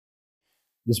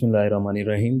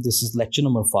Bismillahirrahmanirrahim. This is lecture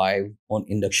number 5 on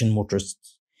induction motors.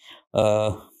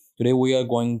 Uh, Today we are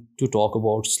going to talk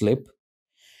about slip.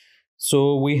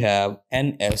 So we have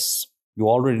NS. You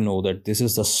already know that this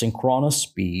is the synchronous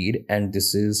speed and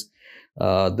this is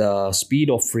the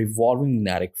speed of revolving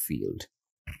magnetic field.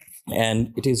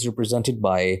 And it is represented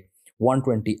by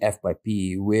 120 F by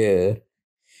P, where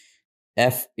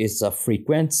F is the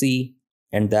frequency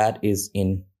and that is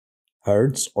in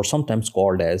hertz, or sometimes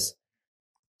called as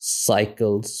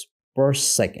cycles per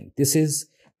second. This is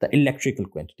the electrical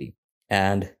quantity.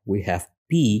 And we have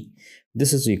P.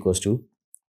 This is equals to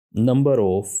number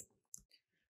of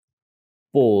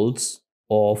poles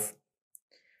of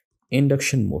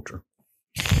induction motor.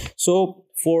 So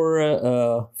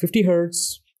for 50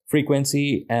 hertz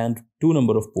frequency and 2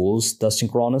 number of poles, the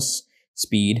synchronous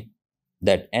speed,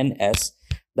 that NS,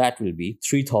 that will be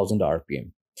 3000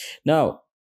 RPM. Now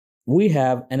we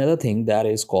have another thing that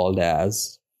is called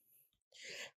as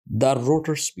the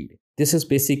rotor speed. This is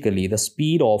basically the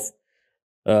speed of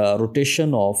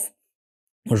rotation of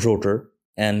rotor,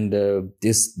 and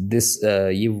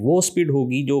ये वो speed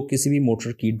होगी जो किसी भी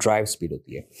motor की drive speed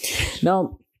होती है.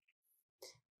 Now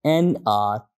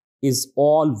NR is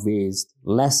always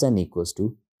less than equals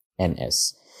to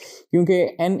NS, क्योंकि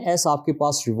NS आपके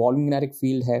पास रिवॉल्विंग मैग्नेटिक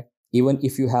फील्ड है. Even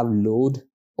if you have load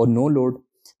और नो लोड,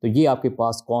 तो ये आपके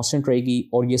पास कांस्टेंट रहेगी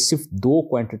और ये सिर्फ दो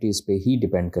क्वांटिटीज पे ही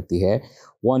डिपेंड करती है.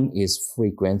 One is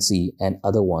frequency and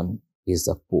other one is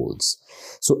the poles.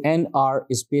 So NR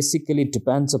is basically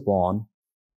depends upon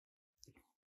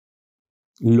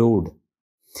load.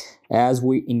 As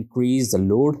we increase the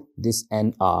load, this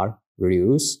NR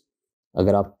reduce.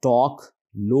 अगर आप टॉर्क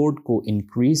लोड को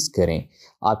इंक्रीज करें,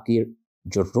 आपकी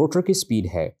जो रोटर की स्पीड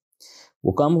है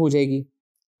वो कम हो जाएगी.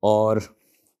 और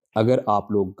अगर आप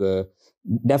लोग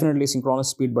डेफिनेटली सिंक्रोनस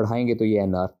स्पीड बढ़ाएंगे तो ये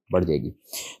NR बढ़ जाएगी.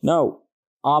 नाउ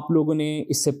आप लोगों ने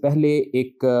इससे पहले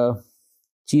एक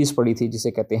चीज़ पढ़ी थी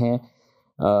जिसे कहते हैं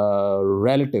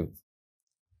रिलेटिव,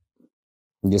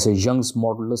 जिसे यंग्स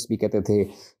मॉडुलस भी कहते थे.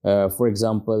 For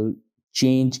example,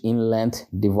 change in length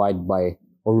divide by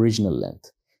original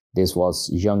length, this was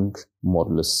young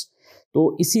modulus.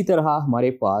 तो इसी तरह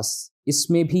हमारे पास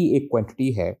इसमें भी एक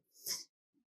क्वांटिटी है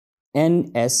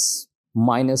NS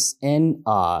minus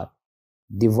NR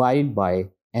divided by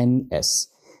NS.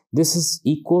 This is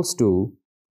equals to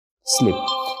slip,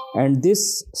 and this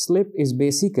slip is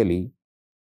basically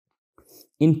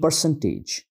in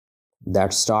percentage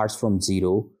that starts from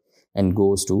 0 and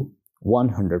goes to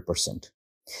 100%.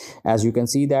 As you can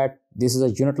see that this is a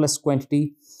unitless quantity,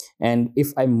 and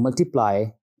if I multiply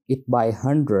it by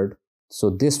 100, so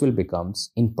this will becomes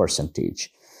in percentage.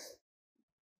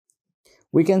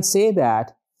 We can say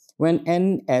that when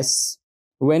NS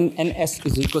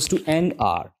is equals to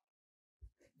NR,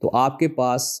 तो आपके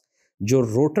पास जो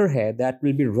rotor है that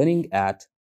will be running at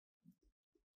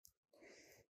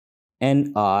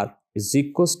NR is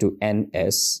equals to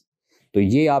NS. तो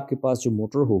ये आपके पास जो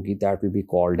motor होगी that will be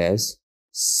called as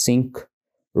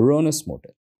synchronous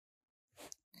motor.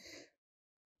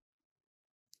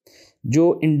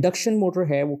 जो इंडक्शन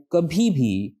मोटर है वो कभी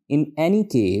भी in any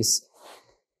case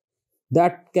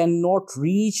that cannot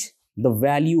reach the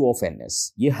value of NS,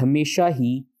 ये हमेशा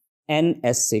ही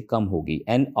NS से कम होगी.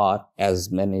 NR, एज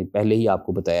मैंने पहले ही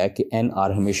आपको बताया कि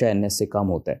NR हमेशा NS से कम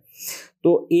होता है.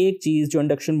 तो एक चीज़ जो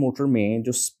इंडक्शन मोटर में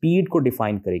जो स्पीड को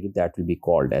डिफाइन करेगी that will be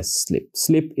called as slip.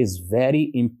 Slip is very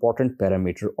important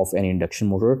parameter of N induction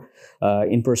motor.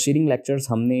 In proceeding lectures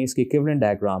हमने इसके इक्विवेलेंट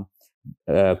डायग्राम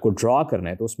को ड्रा करना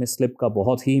है, तो उसमें स्लिप का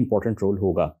बहुत ही इंपॉर्टेंट रोल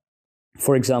होगा.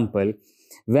 For example,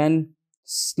 when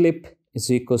slip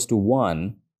is equals to 1,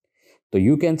 तो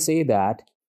you can say that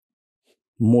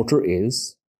motor is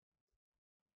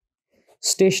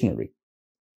stationary.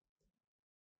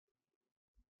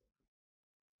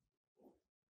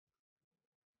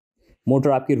 Motor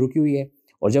आपकी रुकी हुई है,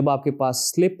 और जब आपके पास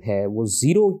स्लिप है वो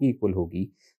 0 की इक्वल होगी,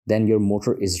 then your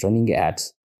motor is running at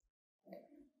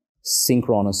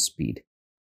synchronous speed.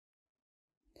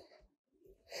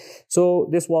 So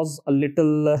this was a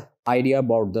little idea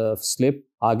about the slip.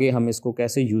 आगे हम इसको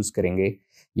कैसे यूज करेंगे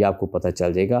ये आपको पता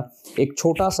चल जाएगा. एक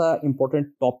छोटा सा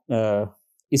इम्पोर्टेंट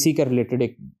इसी का रिलेटेड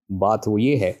एक बात वो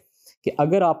ये है कि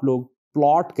अगर आप लोग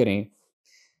प्लॉट करें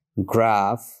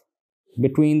graph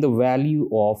between the value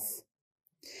of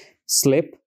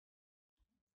slip,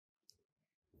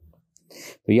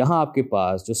 तो यहाँ आपके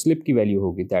पास जो स्लिप की वैल्यू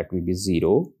होगी that will be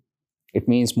 0. It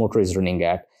means motor is running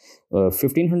at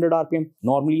 1500 RPM.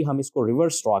 Normally हम इसको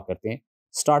रिवर्स ड्रॉ करते हैं.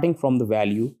 Starting from the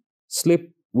value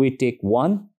slip we take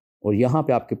 1, और यहाँ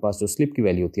पे आपके पास जो स्लिप की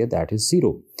वैल्यू होती है that is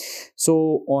 0. So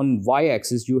on y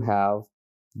axis you have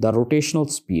the rotational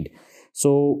speed.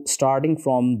 So starting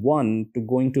from 1 to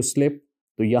going to slip,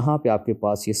 तो यहाँ पे आपके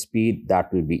पास ये speed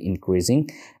that will be increasing.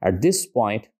 At this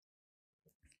point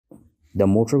the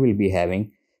motor will be having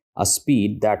a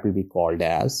speed that will be called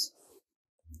as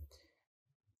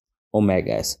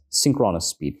omega s, synchronous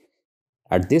speed.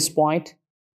 At this point,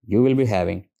 you will be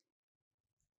having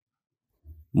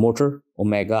motor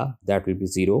omega that will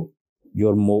be 0.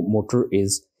 Your motor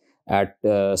is at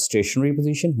stationary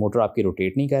position. Motor आपकी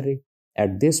rotate नहीं कर रही.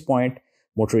 At this point,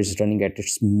 motor is running at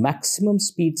its maximum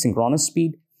speed, synchronous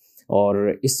speed.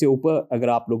 और इससे ऊपर अगर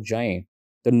आप लोग जाएं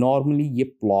तो normally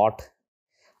ये plot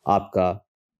आपका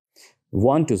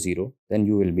 1 to 0, then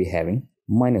you will be having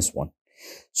 -1.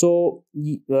 So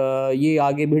ये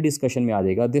आगे भी डिस्कशन में आ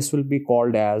जाएगा. This will be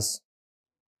called as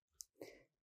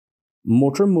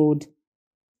motor mode,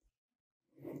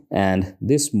 and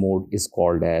this mode is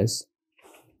called as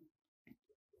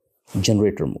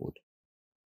generator mode.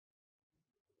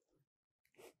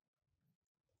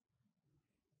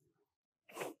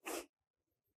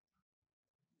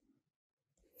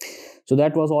 So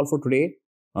that was all for today.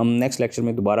 हम next lecture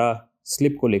में दोबारा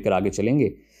slip को लेकर आगे चलेंगे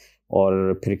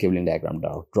और फिर केवलिंग डायग्राम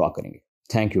ड्रॉ करेंगे.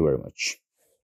 Thank you very much.